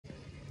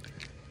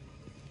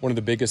One of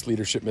the biggest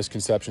leadership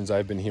misconceptions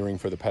I've been hearing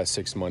for the past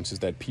 6 months is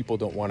that people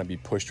don't want to be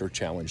pushed or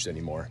challenged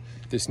anymore.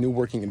 This new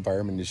working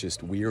environment is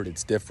just weird.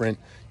 It's different.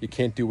 You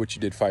can't do what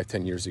you did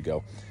 5-10 years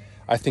ago.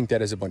 I think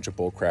that is a bunch of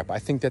bull crap. I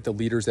think that the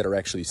leaders that are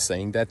actually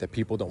saying that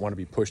people don't want to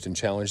be pushed and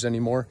challenged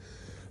anymore,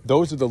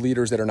 those are the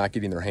leaders that are not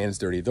getting their hands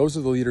dirty. Those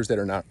are the leaders that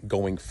are not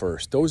going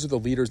first. Those are the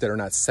leaders that are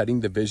not setting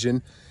the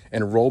vision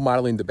and role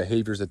modeling the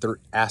behaviors that they're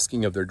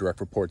asking of their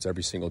direct reports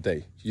every single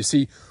day. You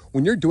see,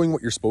 when you're doing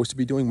what you're supposed to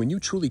be doing, when you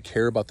truly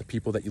care about the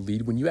people that you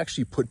lead, when you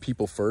actually put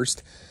people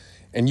first,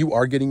 and you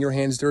are getting your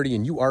hands dirty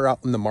and you are out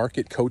in the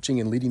market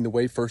coaching and leading the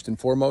way first and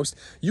foremost,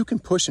 you can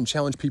push and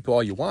challenge people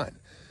all you want.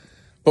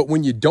 But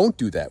when you don't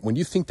do that, when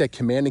you think that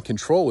command and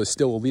control is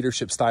still a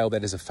leadership style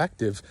that is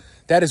effective,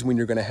 that is when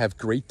you're going to have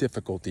great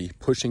difficulty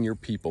pushing your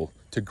people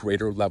to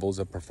greater levels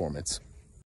of performance.